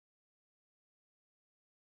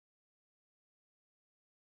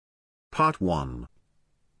Part 1.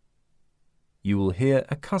 You will hear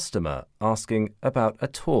a customer asking about a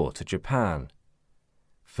tour to Japan.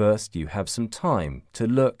 First, you have some time to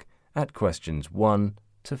look at questions 1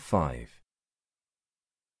 to 5.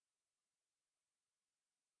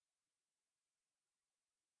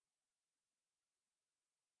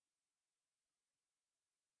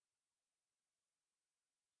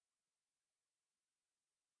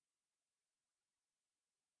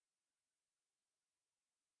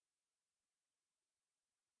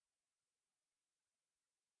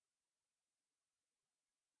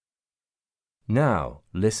 Now,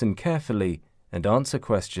 listen carefully and answer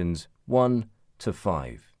questions 1 to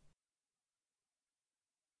 5.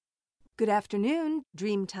 Good afternoon,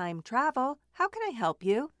 Dreamtime Travel. How can I help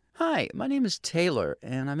you? Hi, my name is Taylor,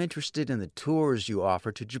 and I'm interested in the tours you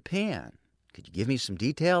offer to Japan. Could you give me some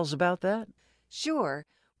details about that? Sure.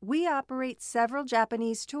 We operate several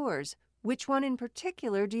Japanese tours. Which one in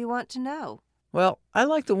particular do you want to know? Well, I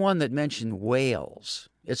like the one that mentioned whales.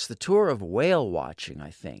 It's the tour of whale watching,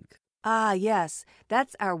 I think. Ah, yes.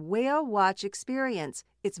 That's our whale watch experience.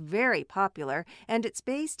 It's very popular, and it's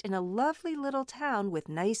based in a lovely little town with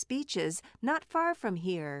nice beaches not far from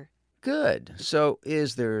here. Good. So,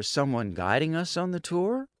 is there someone guiding us on the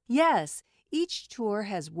tour? Yes. Each tour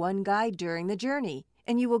has one guide during the journey,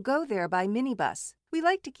 and you will go there by minibus. We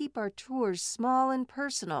like to keep our tours small and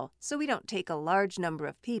personal, so we don't take a large number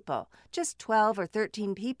of people, just 12 or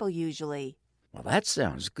 13 people usually. Well, that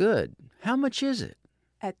sounds good. How much is it?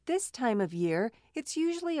 At this time of year, it's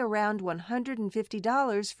usually around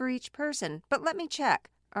 $150 for each person, but let me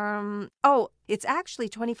check. It's actually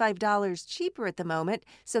 $25 cheaper at the moment,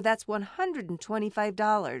 so that's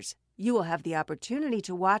 $125. You will have the opportunity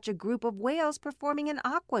to watch a group of whales performing an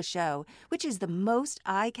aqua show, which is the most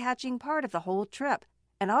eye-catching part of the whole trip.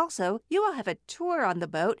 And also, you will have a tour on the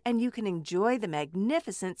boat and you can enjoy the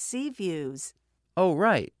magnificent sea views. Oh,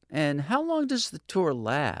 right. And how long does the tour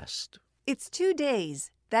last? It's 2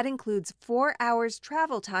 days. That includes 4 hours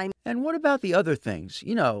travel time. And what about the other things,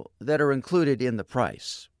 that are included in the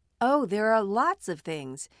price? Oh, there are lots of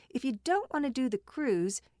things. If you don't want to do the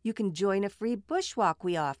cruise, you can join a free bushwalk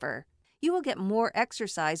we offer. You will get more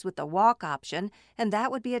exercise with the walk option, and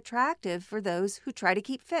that would be attractive for those who try to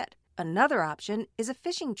keep fit. Another option is a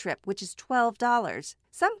fishing trip, which is $12.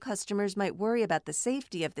 Some customers might worry about the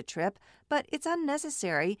safety of the trip, but it's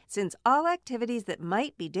unnecessary since all activities that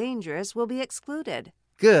might be dangerous will be excluded.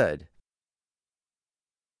 Good.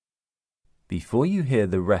 Before you hear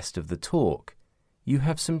the rest of the talk, you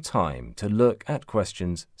have some time to look at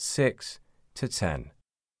questions 6 to 10.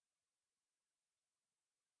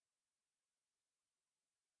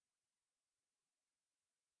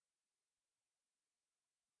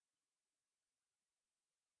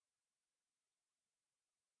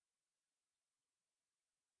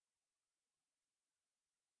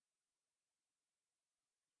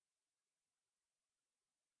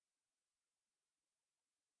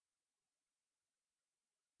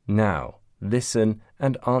 Now, listen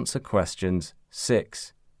and answer questions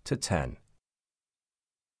 6 to 10.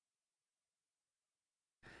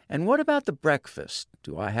 And what about the breakfast?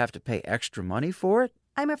 Do I have to pay extra money for it?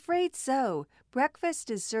 I'm afraid so.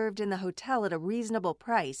 Breakfast is served in the hotel at a reasonable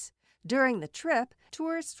price. During the trip,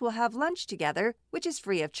 tourists will have lunch together, which is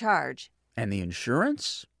free of charge. And the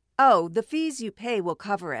insurance? Oh, the fees you pay will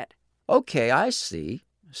cover it. Okay, I see.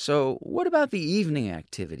 So, what about the evening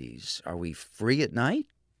activities? Are we free at night?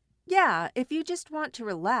 Yeah, if you just want to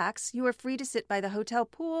relax, you are free to sit by the hotel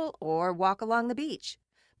pool or walk along the beach.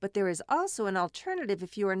 But there is also an alternative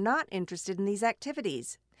if you are not interested in these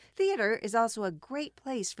activities. Theater is also a great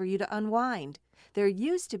place for you to unwind. There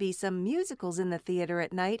used to be some musicals in the theater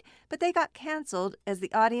at night, but they got canceled as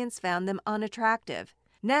the audience found them unattractive.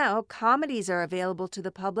 Now, comedies are available to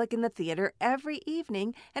the public in the theater every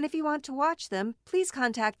evening, and if you want to watch them, please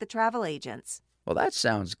contact the travel agents. Well, that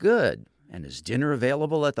sounds good. And is dinner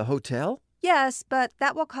available at the hotel? Yes, but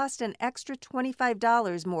that will cost an extra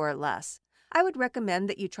 $25 more or less. I would recommend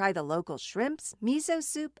that you try the local shrimps, miso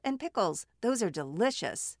soup, and pickles. Those are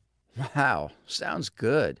delicious. Wow, sounds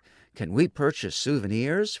good. Can we purchase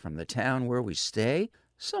souvenirs from the town where we stay?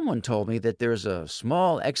 Someone told me that there's a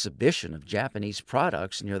small exhibition of Japanese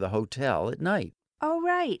products near the hotel at night. Oh,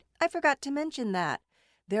 right. I forgot to mention that.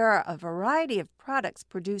 There are a variety of products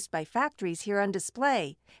produced by factories here on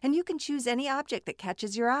display, and you can choose any object that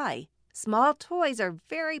catches your eye. Small toys are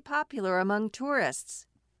very popular among tourists.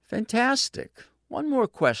 Fantastic. One more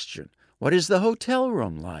question. What is the hotel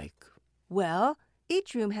room like? Well,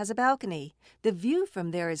 each room has a balcony. The view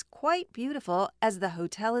from there is quite beautiful as the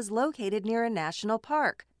hotel is located near a national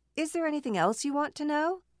park. Is there anything else you want to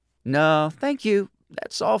know? No, thank you.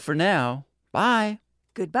 That's all for now. Bye.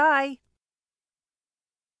 Goodbye.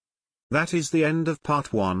 That is the end of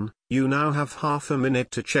part 1. You now have half a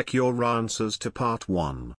minute to check your answers to part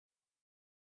 1.